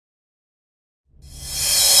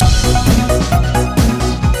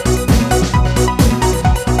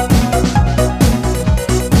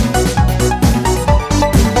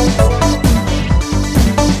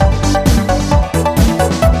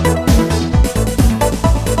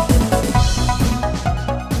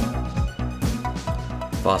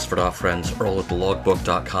Phosphor Dot friends, Earl at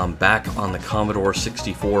thelogbook.com, back on the Commodore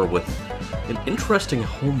 64 with an interesting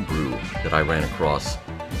homebrew that I ran across.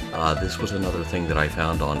 This was another thing that I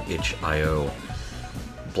found on itch.io.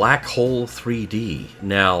 Black Hole 3D.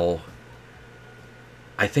 Now,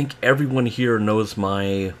 I think everyone here knows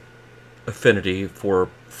my affinity for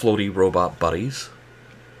Floaty Robot Buddies,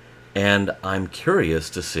 and I'm curious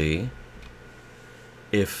to see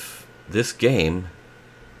if this game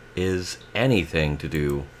is anything to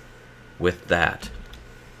do with that.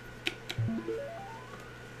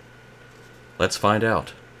 Let's find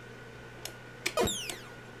out.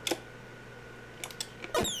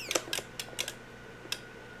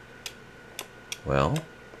 Well,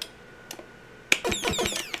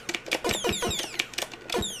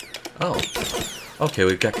 oh, okay,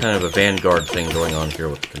 we've got kind of a Vanguard thing going on here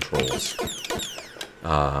with the controls.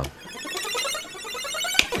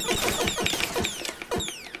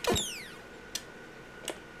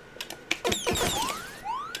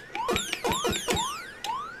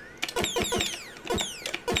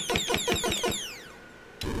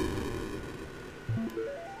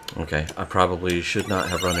 Okay, I probably should not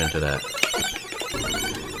have run into that.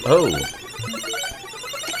 Oh!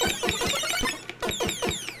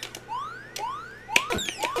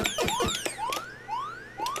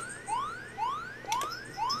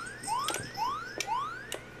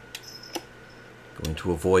 Going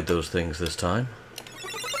to avoid those things this time.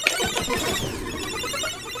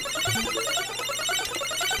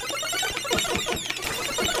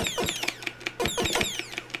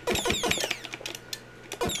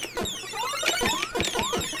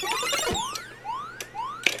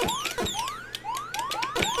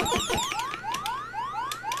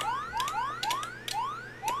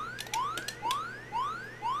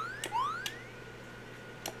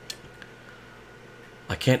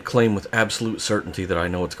 I can't claim with absolute certainty that I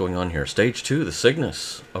know what's going on here. Stage 2, the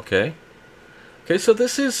Cygnus. Okay. Okay, so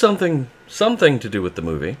this is something to do with the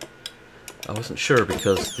movie. I wasn't sure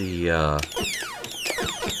because the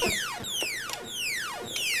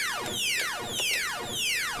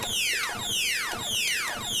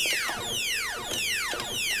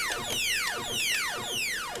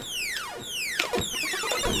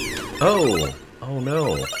Oh! Oh no.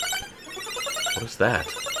 What is that?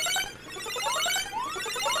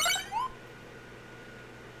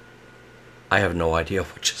 I have no idea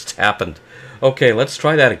what just happened. Okay, let's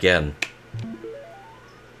try that again.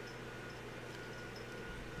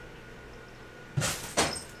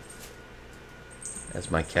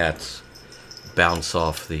 As my cats bounce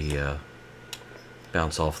off the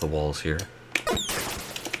walls here.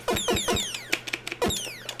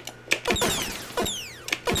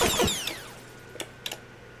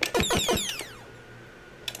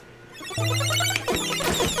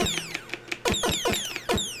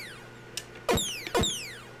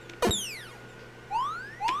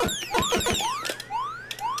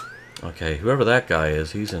 Okay, whoever that guy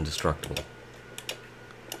is, he's indestructible.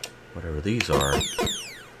 Whatever these are,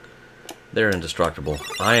 they're indestructible.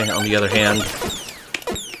 I, on the other hand,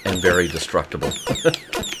 am very destructible.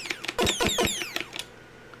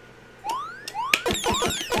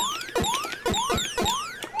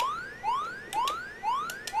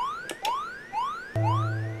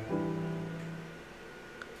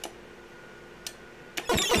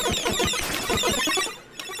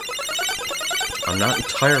 I'm not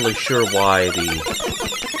entirely sure why the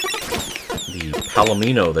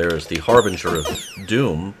Palomino there is the harbinger of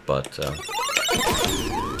doom, but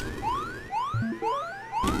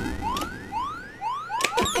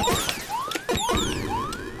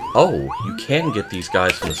oh, you can get these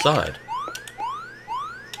guys from the side.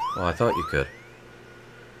 Well, I thought you could.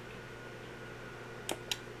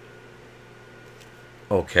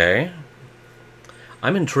 Okay.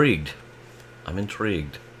 I'm intrigued. I'm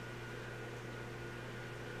intrigued.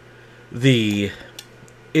 The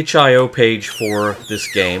itch.io page for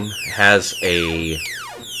this game has a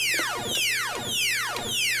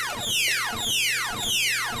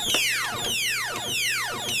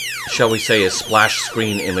shall we say a splash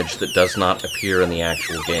screen image that does not appear in the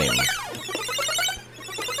actual game.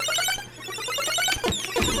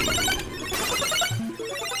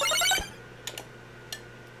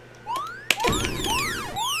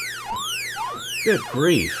 Good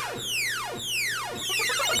grief.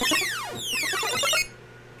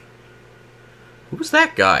 Who's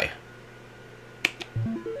that guy?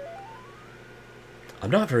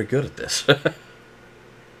 I'm not very good at this.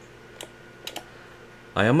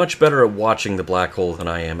 I am much better at watching the black hole than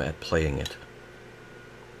I am at playing it.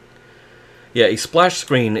 Yeah, a splash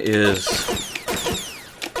screen is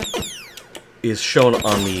shown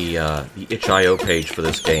on the itch.io page for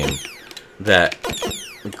this game that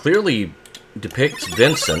It clearly depicts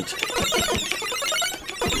Vincent,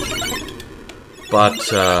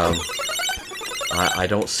 but I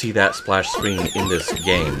don't see that splash screen in this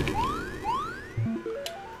game.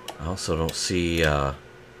 I also don't see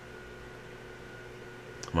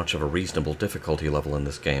much of a reasonable difficulty level in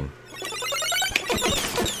this game.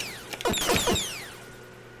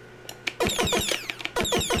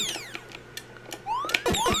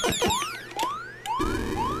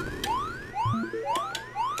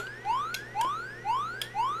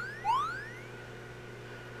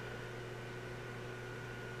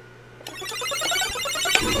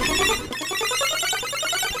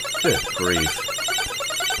 Good grief.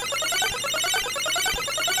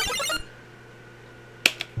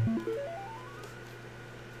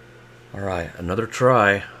 Alright, another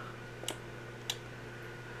try.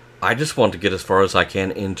 I just want to get as far as I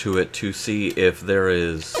can into it to see if there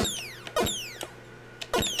is...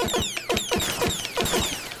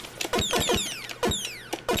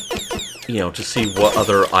 you know, to see what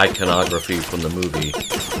other iconography from the movie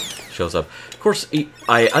shows up. Of course,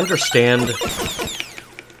 I understand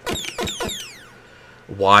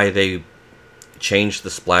why they changed the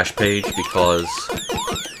splash page, because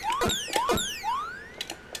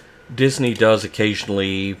Disney does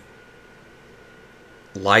occasionally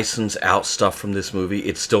license out stuff from this movie.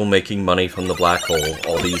 It's still making money from the black hole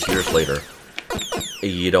all these years later.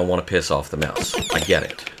 You don't want to piss off the mouse. I get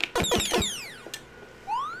it.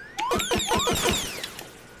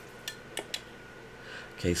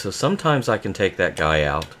 Okay, so sometimes I can take that guy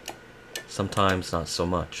out. Sometimes not so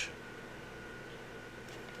much.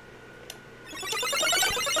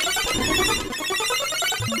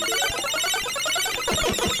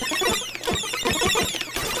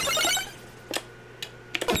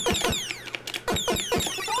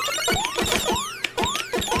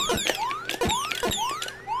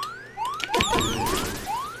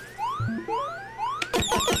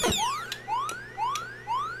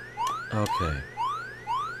 Okay.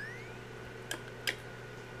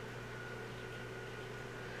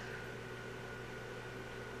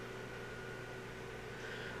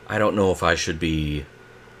 I don't know if I should be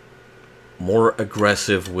more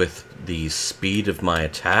aggressive with the speed of my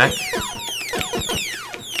attack.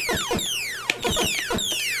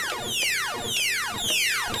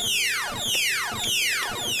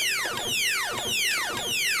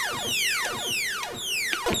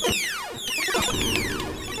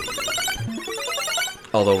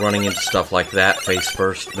 Although running into stuff like that face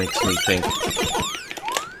first makes me think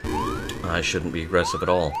I shouldn't be aggressive at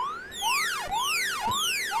all.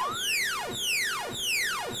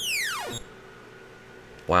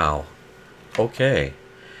 Wow. Okay.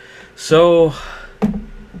 So,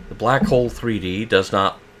 the Black Hole 3D does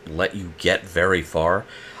not let you get very far.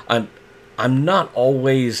 I'm not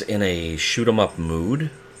always in a shoot-'em-up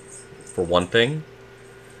mood, for one thing.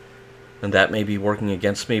 And that may be working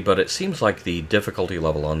against me, but it seems like the difficulty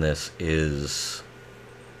level on this is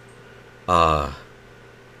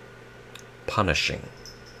punishing.